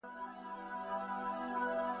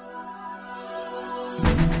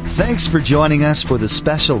Thanks for joining us for the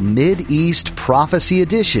special Mid-East Prophecy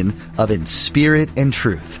edition of In Spirit and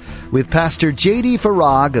Truth with Pastor J.D.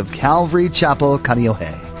 Farag of Calvary Chapel,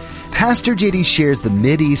 Kaneohe. Pastor J.D. shares the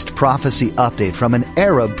Mid-East Prophecy update from an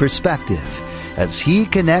Arab perspective as he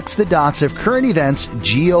connects the dots of current events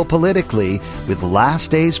geopolitically with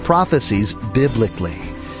last days prophecies biblically.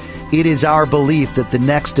 It is our belief that the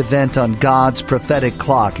next event on God's prophetic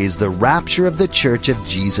clock is the rapture of the Church of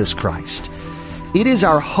Jesus Christ. It is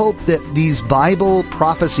our hope that these Bible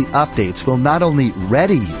prophecy updates will not only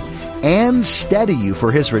ready you and steady you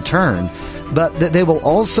for His return, but that they will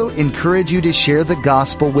also encourage you to share the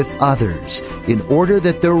gospel with others in order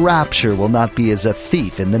that the rapture will not be as a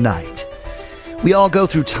thief in the night. We all go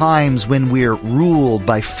through times when we're ruled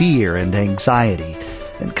by fear and anxiety.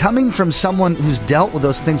 And coming from someone who's dealt with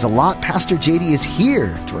those things a lot, Pastor J.D. is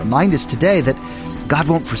here to remind us today that God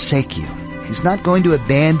won't forsake you. He's not going to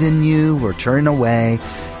abandon you or turn away.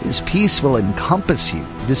 His peace will encompass you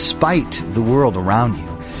despite the world around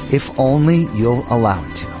you, if only you'll allow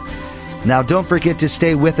it to. Now, don't forget to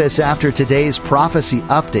stay with us after today's prophecy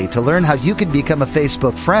update to learn how you can become a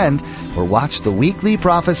Facebook friend or watch the weekly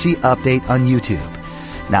prophecy update on YouTube.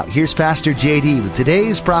 Now, here's Pastor J.D. with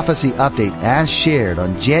today's prophecy update as shared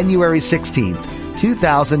on January 16th,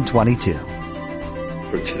 2022.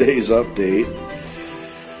 For today's update,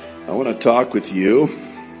 I want to talk with you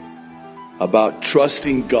about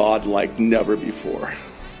trusting God like never before.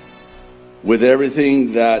 With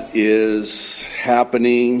everything that is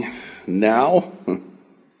happening now,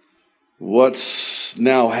 what's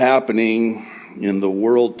now happening in the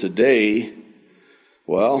world today,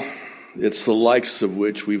 well, it's the likes of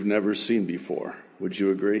which we've never seen before. Would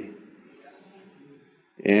you agree?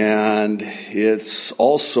 And it's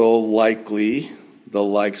also likely the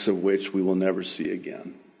likes of which we will never see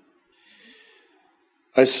again.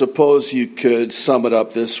 I suppose you could sum it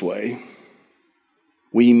up this way.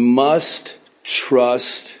 We must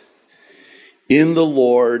trust in the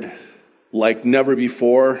Lord like never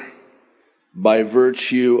before by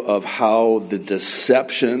virtue of how the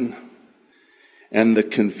deception and the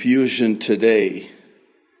confusion today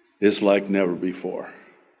is like never before.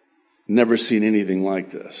 Never seen anything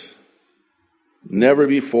like this. Never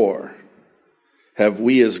before have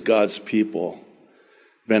we as God's people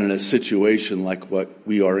been in a situation like what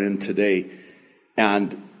we are in today.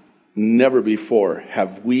 And never before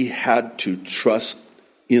have we had to trust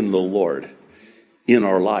in the Lord in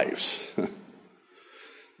our lives.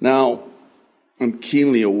 Now, I'm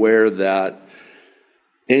keenly aware that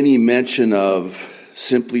any mention of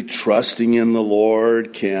simply trusting in the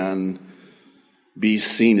Lord can be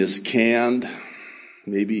seen as canned,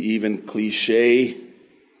 maybe even cliche,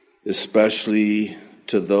 especially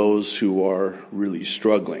to those who are really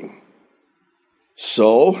struggling.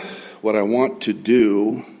 So, what I want to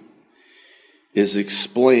do is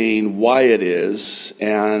explain why it is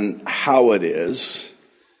and how it is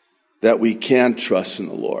that we can trust in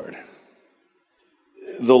the Lord.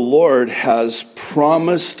 The Lord has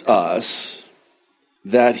promised us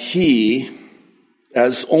that He,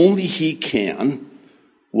 as only He can,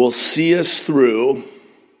 will see us through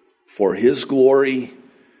for His glory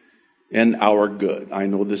and our good. I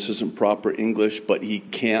know this isn't proper English, but He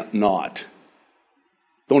can't not.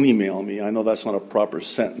 Don't email me. I know that's not a proper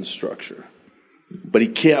sentence structure. But He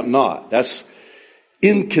can't not. That's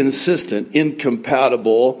inconsistent,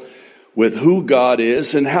 incompatible with who God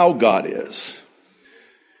is and how God is.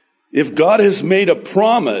 If God has made a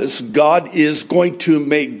promise, God is going to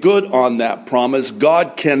make good on that promise.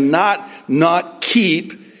 God cannot not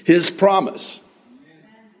keep His promise.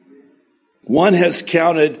 One has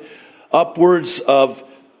counted upwards of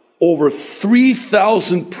over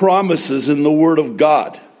 3,000 promises in the Word of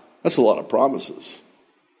God. That's a lot of promises.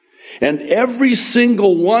 And every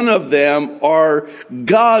single one of them are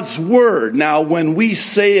God's Word. Now, when we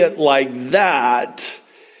say it like that,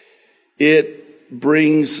 it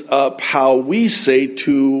brings up how we say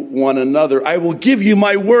to one another, I will give you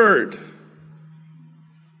my word.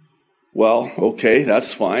 Well, okay,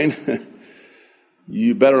 that's fine.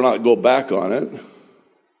 You better not go back on it.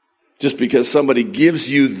 Just because somebody gives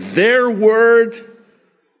you their word,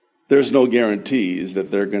 there's no guarantees that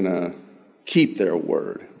they're going to keep their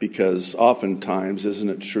word. Because oftentimes, isn't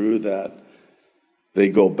it true that they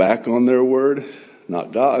go back on their word?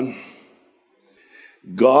 Not God.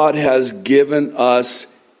 God has given us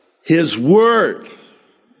His word,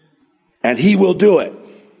 and He will do it.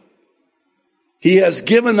 He has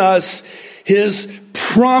given us His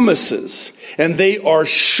promises, and they are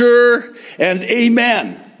sure and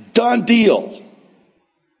amen. Done deal.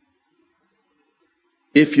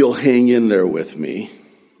 If you'll hang in there with me,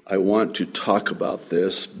 I want to talk about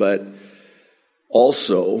this, but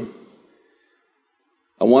also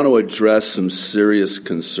I want to address some serious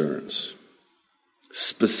concerns,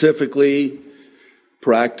 specifically,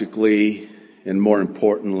 practically, and more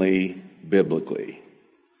importantly, biblically.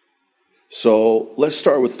 So let's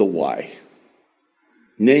start with the why.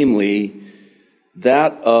 Namely,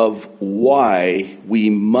 that of why we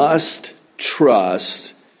must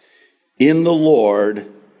trust in the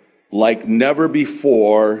Lord like never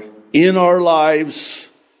before in our lives,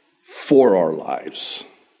 for our lives.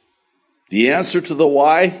 The answer to the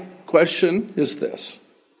why question is this.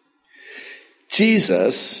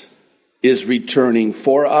 Jesus is returning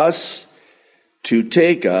for us to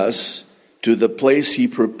take us to the place he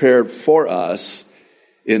prepared for us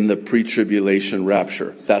in the pre-tribulation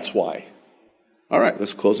rapture. That's why. All right,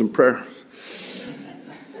 let's close in prayer.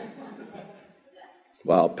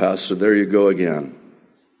 Wow, Pastor, there you go again.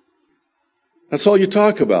 That's all you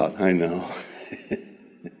talk about. I know.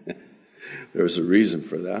 There's a reason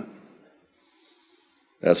for that.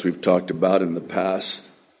 As we've talked about in the past,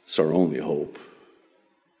 it's our only hope.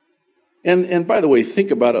 And by the way,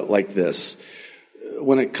 think about it like this.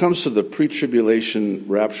 When it comes to the pre-tribulation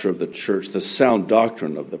rapture of the church, the sound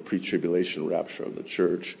doctrine of the pre-tribulation rapture of the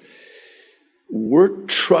church, we're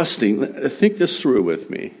trusting, think this through with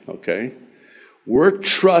me, okay? We're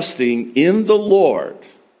trusting in the Lord.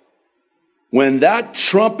 When that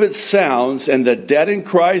trumpet sounds and the dead in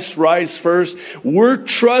Christ rise first, we're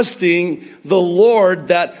trusting the Lord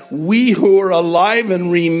that we who are alive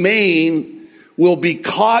and remain will be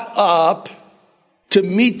caught up to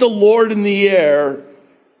meet the Lord in the air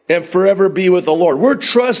and forever be with the Lord. We're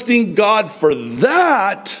trusting God for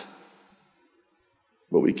that,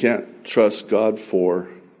 but we can't trust God for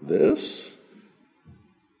this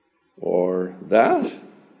or that.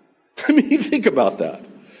 I mean, think about that.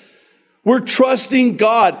 We're trusting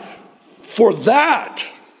God for that.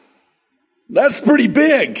 That's pretty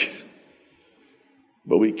big.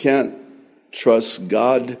 But we can't trust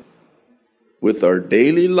God with our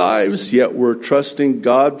daily lives, yet we're trusting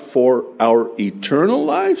God for our eternal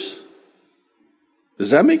lives?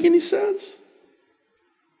 Does that make any sense?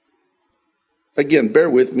 Again,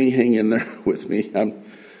 bear with me, hang in there with me. I'm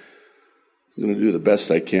going to do the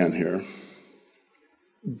best I can here.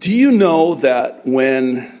 Do you know that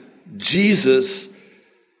when Jesus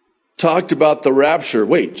talked about the rapture,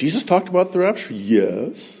 wait, Jesus talked about the rapture?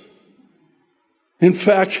 Yes. In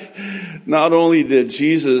fact, not only did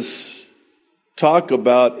Jesus talk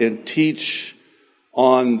about and teach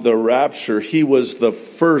on the rapture, he was the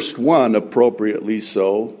first one, appropriately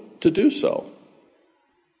so, to do so.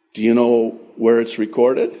 Do you know where it's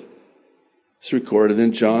recorded? It's recorded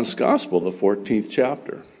in John's Gospel, the 14th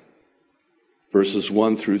chapter, verses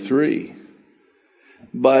 1 through 3.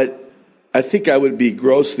 But I think I would be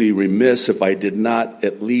grossly remiss if I did not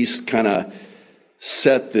at least kind of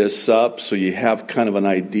set this up so you have kind of an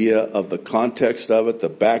idea of the context of it, the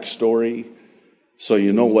backstory, so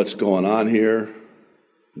you know what's going on here.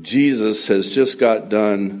 Jesus has just got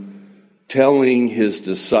done telling his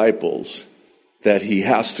disciples that he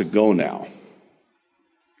has to go now.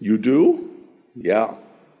 You do? Yeah.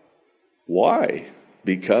 Why?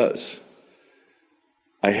 Because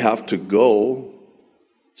I have to go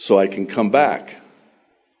so I can come back.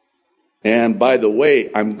 And by the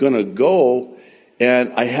way, I'm going to go,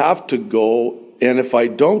 and I have to go, and if I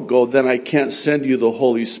don't go, then I can't send you the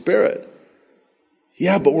Holy Spirit.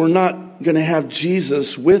 Yeah, but we're not going to have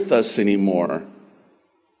Jesus with us anymore.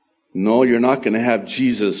 No, you're not going to have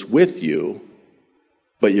Jesus with you,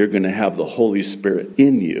 but you're going to have the Holy Spirit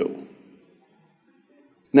in you.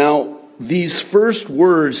 Now, these first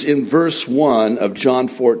words in verse 1 of John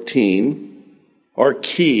 14 are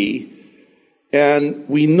key, and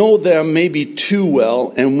we know them maybe too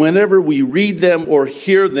well, and whenever we read them or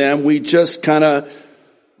hear them, we just kind of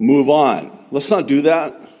move on. Let's not do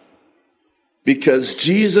that. Because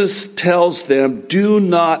Jesus tells them, do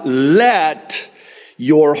not let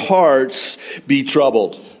your hearts be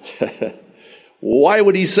troubled. Why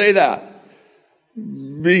would he say that?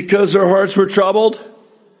 Because their hearts were troubled?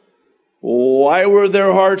 Why were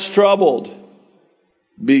their hearts troubled?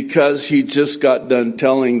 Because he just got done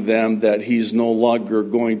telling them that he's no longer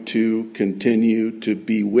going to continue to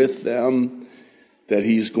be with them, that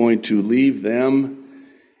he's going to leave them,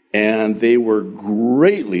 and they were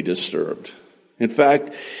greatly disturbed. In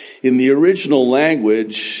fact, in the original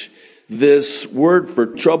language, this word for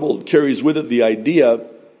troubled carries with it the idea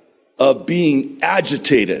of being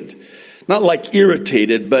agitated. Not like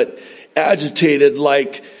irritated, but agitated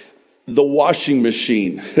like the washing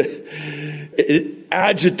machine. It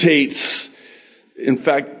agitates In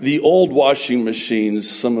fact, the old washing machines,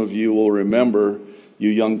 some of you will remember, you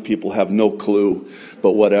young people have no clue,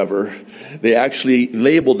 but whatever. They actually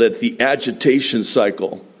labeled it the agitation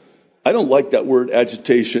cycle. I don't like that word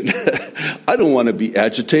agitation. I don't want to be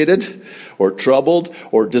agitated or troubled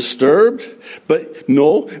or disturbed. But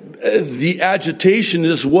no, the agitation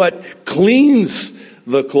is what cleans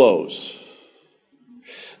the clothes.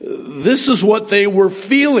 This is what they were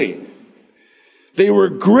feeling. They were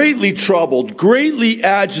greatly troubled, greatly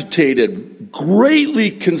agitated,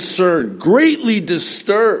 greatly concerned, greatly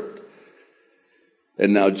disturbed.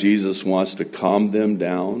 And now Jesus wants to calm them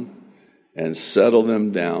down and settle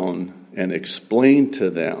them down and explain to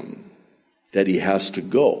them that he has to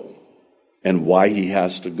go and why he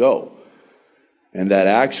has to go. And that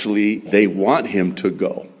actually they want him to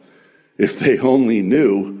go if they only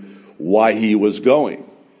knew why he was going.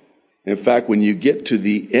 In fact, when you get to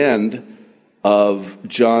the end of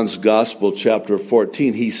John's Gospel, chapter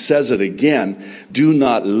 14, he says it again, do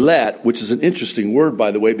not let, which is an interesting word,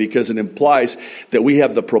 by the way, because it implies that we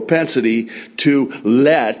have the propensity to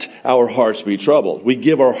let our hearts be troubled. We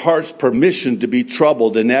give our hearts permission to be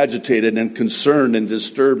troubled and agitated and concerned and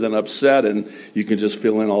disturbed and upset, and you can just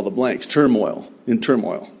fill in all the blanks. Turmoil.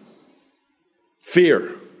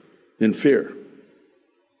 Fear. In fear.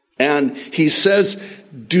 And he says,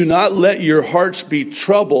 do not let your hearts be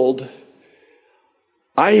troubled.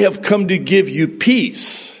 I have come to give you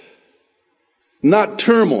peace, not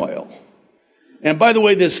turmoil. And by the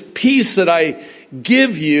way, this peace that I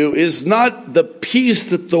give you is not the peace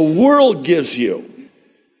that the world gives you.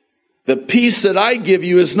 The peace that I give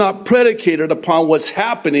you is not predicated upon what's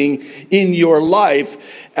happening in your life,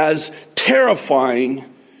 as terrifying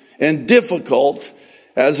and difficult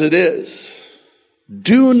as it is.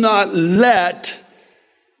 Do not let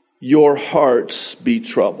your hearts be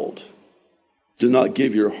troubled. Do not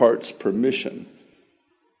give your hearts permission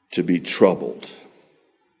to be troubled.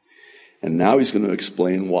 And now he's going to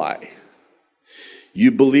explain why. You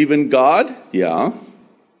believe in God? Yeah.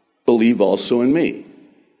 Believe also in me.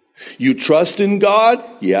 You trust in God?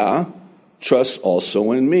 Yeah. Trust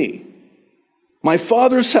also in me. My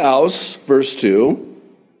Father's house, verse 2,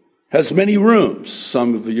 has many rooms.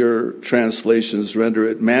 Some of your translations render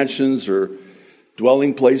it mansions or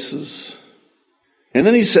dwelling places. And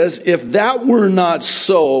then he says, if that were not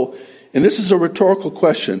so, and this is a rhetorical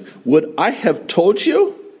question, would I have told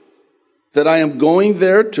you that I am going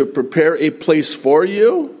there to prepare a place for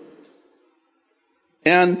you?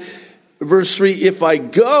 And verse 3, if I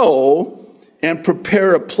go and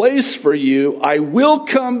prepare a place for you, I will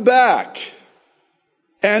come back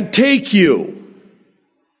and take you.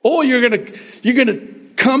 Oh, you're gonna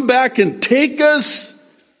come back and take us?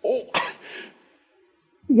 Oh,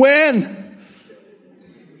 when?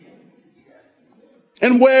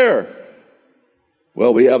 And where?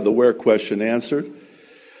 Well, we have the where question answered.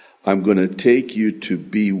 I'm going to take you to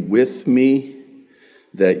be with me,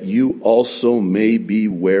 that you also may be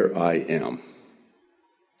where I am.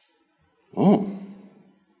 Oh,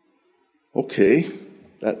 okay.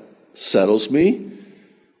 That settles me.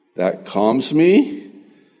 That calms me.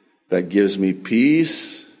 That gives me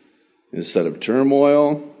peace instead of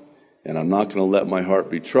turmoil. And I'm not going to let my heart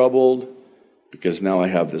be troubled, because now I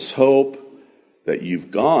have this hope that you've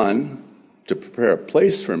gone to prepare a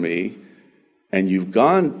place for me, and you've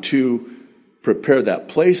gone to prepare that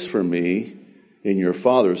place for me in your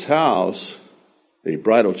Father's house, a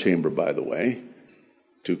bridal chamber, by the way,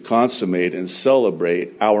 to consummate and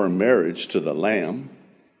celebrate our marriage to the Lamb.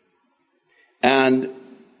 And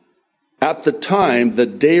at the time, the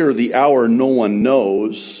day or the hour no one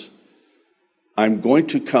knows, I'm going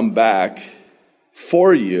to come back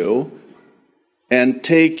for you and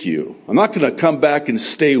take you. I'm not going to come back and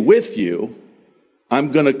stay with you.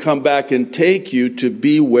 I'm going to come back and take you to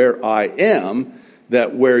be where I am,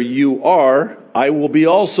 that where you are, I will be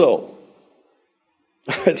also.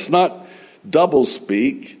 It's not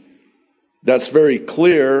doublespeak. That's very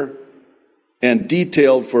clear and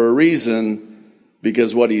detailed for a reason,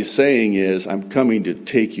 because what he's saying is, I'm coming to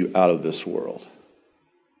take you out of this world.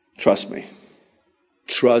 Trust me.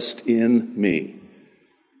 Trust in me.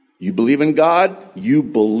 You believe in God, you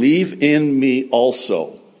believe in me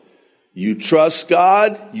also. You trust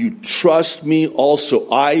God, you trust me also.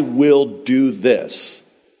 I will do this.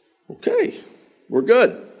 Okay, we're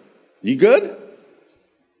good. You good?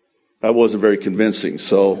 That wasn't very convincing,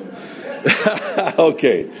 so.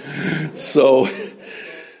 Okay, so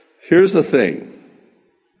here's the thing.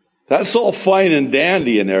 That's all fine and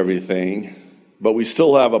dandy and everything, but we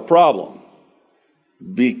still have a problem,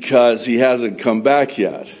 because he hasn't come back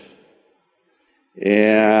yet.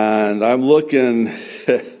 And I'm looking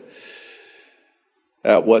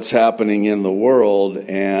at what's happening in the world,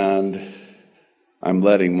 and I'm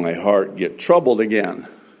letting my heart get troubled again.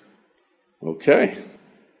 Okay.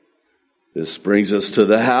 This brings us to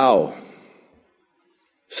the how.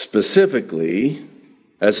 Specifically,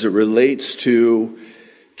 as it relates to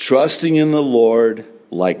trusting in the Lord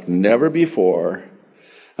like never before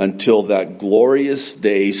until that glorious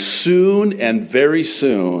day, soon and very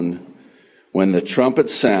soon, when the trumpet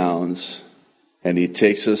sounds and he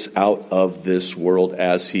takes us out of this world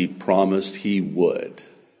as he promised he would.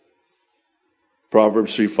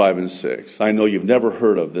 Proverbs 3, 5, and 6. I know you've never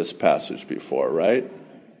heard of this passage before, right?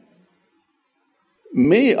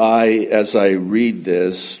 May I, as I read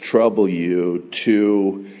this, trouble you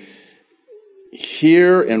to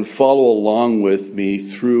hear and follow along with me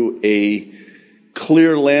through a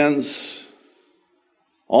clear lens,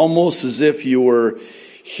 almost as if you were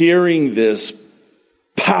hearing this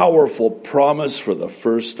powerful promise for the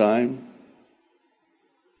first time.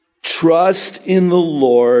 Trust in the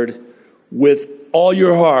Lord with all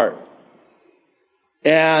your heart,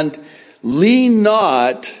 and lean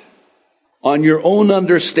not on your own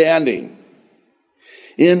understanding.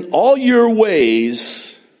 In all your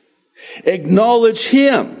ways, acknowledge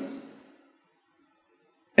him,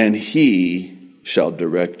 and he shall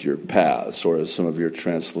direct your paths. Or as some of your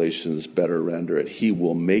translations better render it, he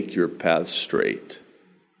will make your paths straight.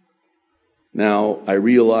 Now, I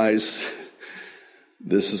realize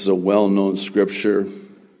this is a well-known scripture,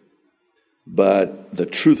 but the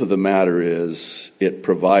truth of the matter is it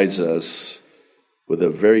provides us with a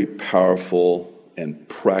very powerful and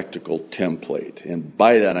practical template. And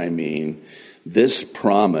by that I mean this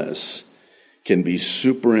promise can be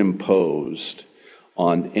superimposed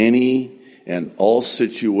on any and all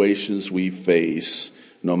situations we face,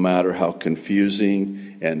 no matter how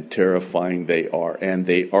confusing and terrifying they are. And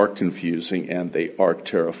they are confusing and they are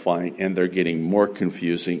terrifying, and they're getting more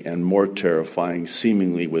confusing and more terrifying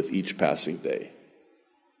seemingly with each passing day.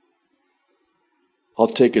 I'll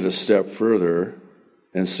take it a step further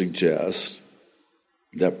and suggest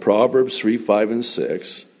that Proverbs 3, 5, and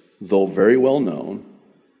 6, though very well known,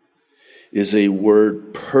 is a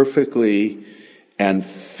word perfectly and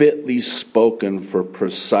fitly spoken for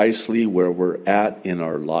precisely where we're at in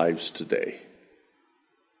our lives today.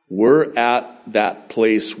 We're at that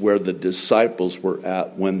place where the disciples were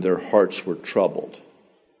at when their hearts were troubled.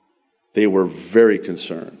 They were very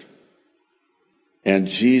concerned. And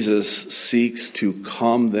Jesus seeks to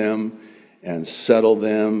calm them and settle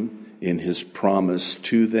them in his promise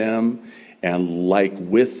to them. And like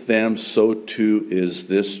with them, so too is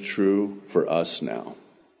this true for us now.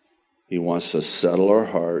 He wants to settle our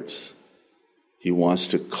hearts. He wants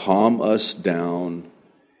to calm us down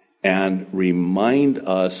and remind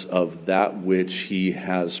us of that which he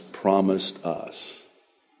has promised us.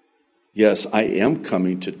 Yes, I am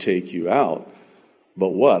coming to take you out, but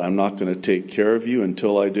what? I'm not going to take care of you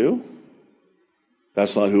until I do?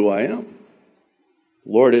 That's not who I am.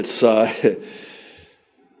 Lord, it's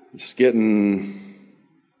getting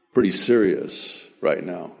pretty serious right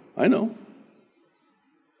now. I know.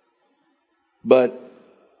 But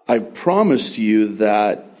I promise you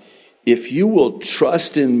that if you will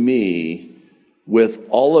trust in me with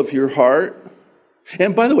all of your heart,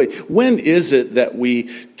 and by the way, when is it that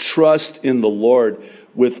we trust in the Lord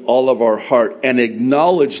with all of our heart and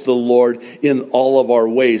acknowledge the Lord in all of our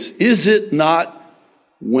ways? Is it not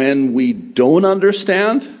when we don't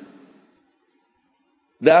understand?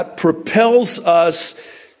 That propels us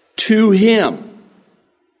to him.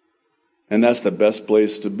 And that's the best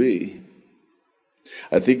place to be.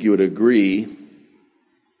 I think you would agree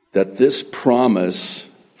that this promise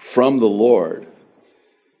from the Lord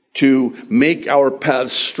to make our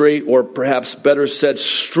paths straight, or perhaps better said,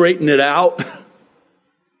 straighten it out,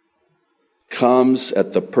 comes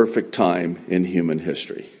at the perfect time in human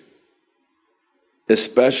history.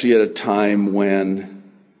 Especially at a time when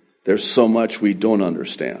there's so much we don't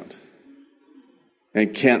understand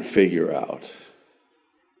and can't figure out.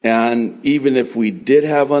 And even if we did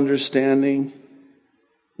have understanding,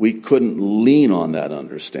 we couldn't lean on that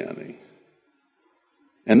understanding.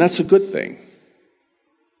 And that's a good thing,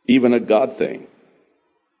 even a God thing.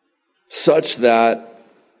 Such that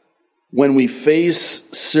when we face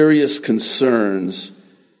serious concerns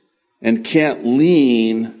and can't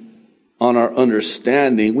lean on our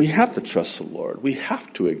understanding, we have to trust the Lord. We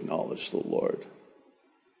have to acknowledge the Lord.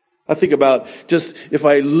 I think about just if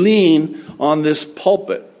I lean on this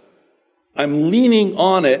pulpit, I'm leaning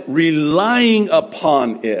on it, relying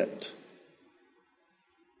upon it.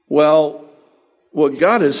 Well, what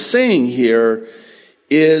God is saying here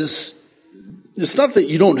is, it's not that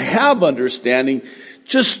you don't have understanding,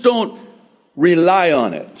 just don't rely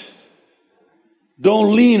on it.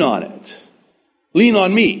 Don't lean on it. Lean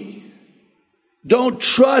on me. Don't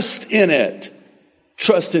trust in it.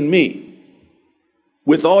 Trust in me.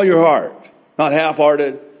 With all your heart. Not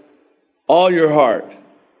half-hearted. All your heart.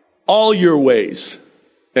 All your ways.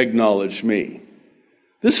 Acknowledge me.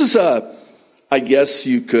 This is I guess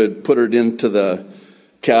you could put it into the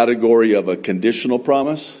category of a conditional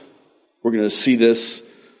promise. We're going to see this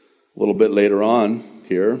a little bit later on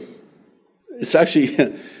here. It's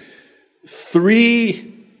actually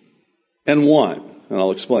 3 and 1, and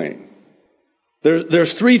I'll explain.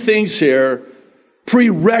 There's 3 things here,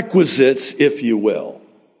 prerequisites, if you will.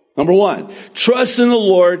 Number 1, trust in the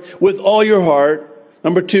Lord with all your heart.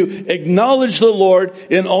 Number 2, acknowledge the Lord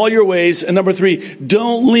in all your ways. And number 3,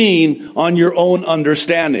 don't lean on your own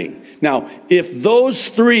understanding. Now, if those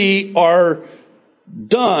 3 are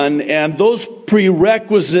done and those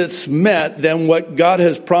prerequisites met, then what God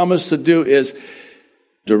has promised to do is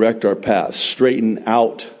direct our paths, straighten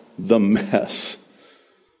out the mess,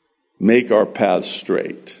 make our paths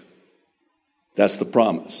straight. That's the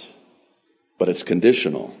promise, but it's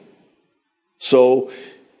conditional. So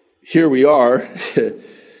here we are.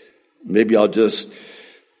 Maybe I'll just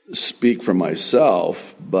speak for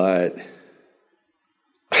myself, but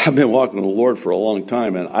I've been walking with the Lord for a long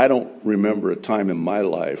time, and I don't remember a time in my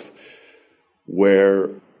life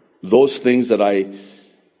where those things that I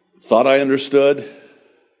thought I understood,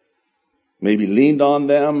 maybe leaned on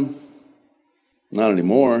them, not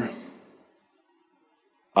anymore.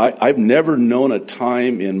 I've never known a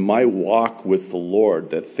time in my walk with the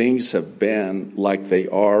Lord that things have been like they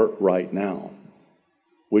are right now,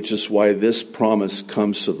 which is why this promise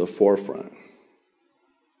comes to the forefront.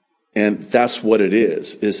 And that's what it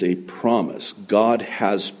is a promise. God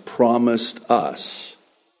has promised us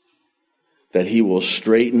that He will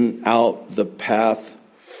straighten out the path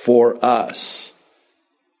for us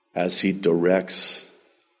as He directs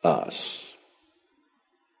us.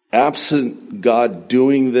 Absent God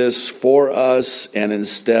doing this for us and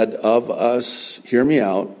instead of us, hear me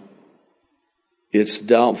out, it's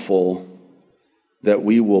doubtful that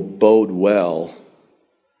we will bode well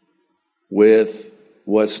with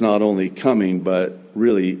what's not only coming, but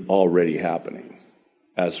really already happening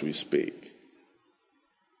as we speak.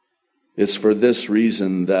 It's for this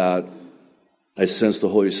reason that I sense the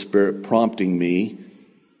Holy Spirit prompting me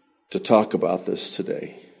to talk about this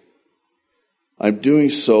today. I'm doing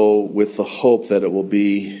so with the hope that it will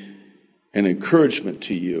be an encouragement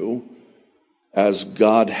to you as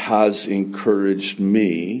God has encouraged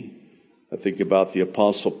me. I think about the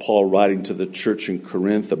Apostle Paul writing to the church in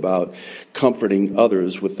Corinth about comforting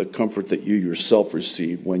others with the comfort that you yourself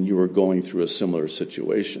received when you were going through a similar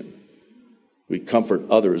situation. We comfort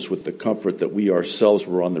others with the comfort that we ourselves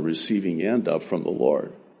were on the receiving end of from the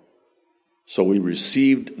Lord. So we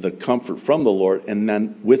received the comfort from the Lord, and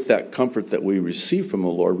then with that comfort that we received from the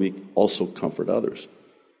Lord, we also comfort others.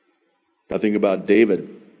 I think about David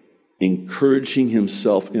encouraging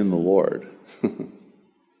himself in the Lord.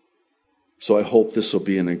 So I hope this will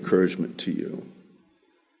be an encouragement to you.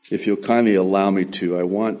 If you'll kindly allow me to, I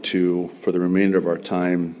want to, for the remainder of our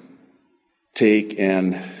time, take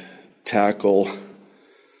and tackle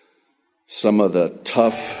some of the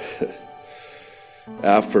tough,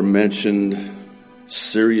 aforementioned,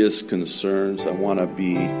 serious concerns. I want to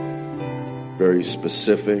be very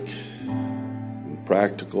specific and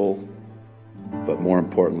practical, but more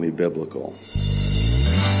importantly, biblical.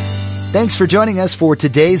 Thanks for joining us for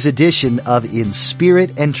today's edition of In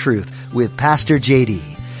Spirit and Truth with Pastor JD.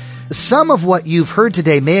 Some of what you've heard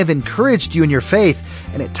today may have encouraged you in your faith,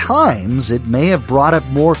 and at times it may have brought up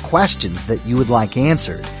more questions that you would like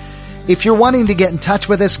answered. If you're wanting to get in touch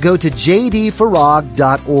with us, go to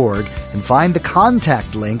jdfarag.org and find the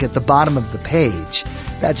contact link at the bottom of the page.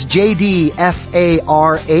 That's jdfarag.org.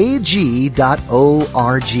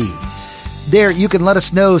 There, you can let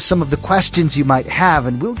us know some of the questions you might have,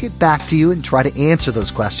 and we'll get back to you and try to answer those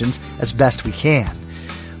questions as best we can.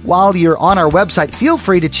 While you're on our website, feel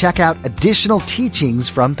free to check out additional teachings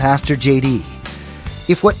from Pastor JD.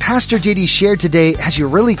 If what Pastor JD shared today has you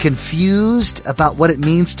really confused about what it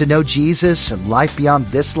means to know Jesus and life beyond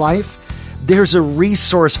this life, there's a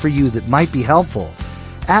resource for you that might be helpful.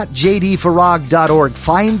 At jdfarag.org,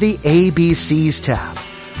 find the ABCs tab.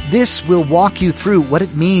 This will walk you through what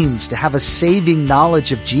it means to have a saving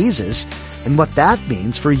knowledge of Jesus and what that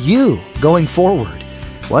means for you going forward.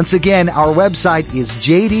 Once again, our website is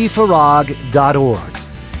jdfarag.org.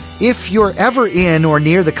 If you're ever in or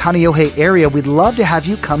near the Kaneohe area, we'd love to have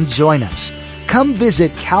you come join us. Come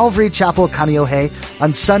visit Calvary Chapel Kaneohe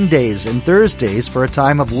on Sundays and Thursdays for a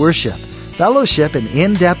time of worship, fellowship and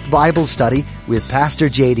in-depth Bible study with Pastor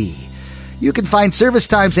J.D. You can find service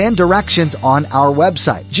times and directions on our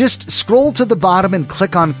website. Just scroll to the bottom and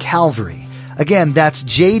click on Calvary. Again, that's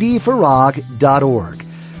jdfarag.org.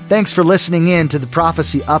 Thanks for listening in to the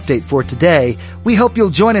Prophecy Update for today. We hope you'll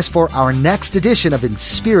join us for our next edition of In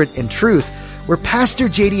Spirit and Truth, where Pastor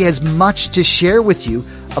J.D. has much to share with you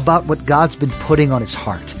about what God's been putting on his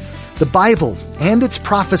heart. The Bible and its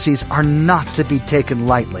prophecies are not to be taken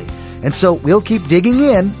lightly, and so we'll keep digging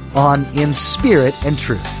in on In Spirit and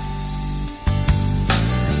Truth.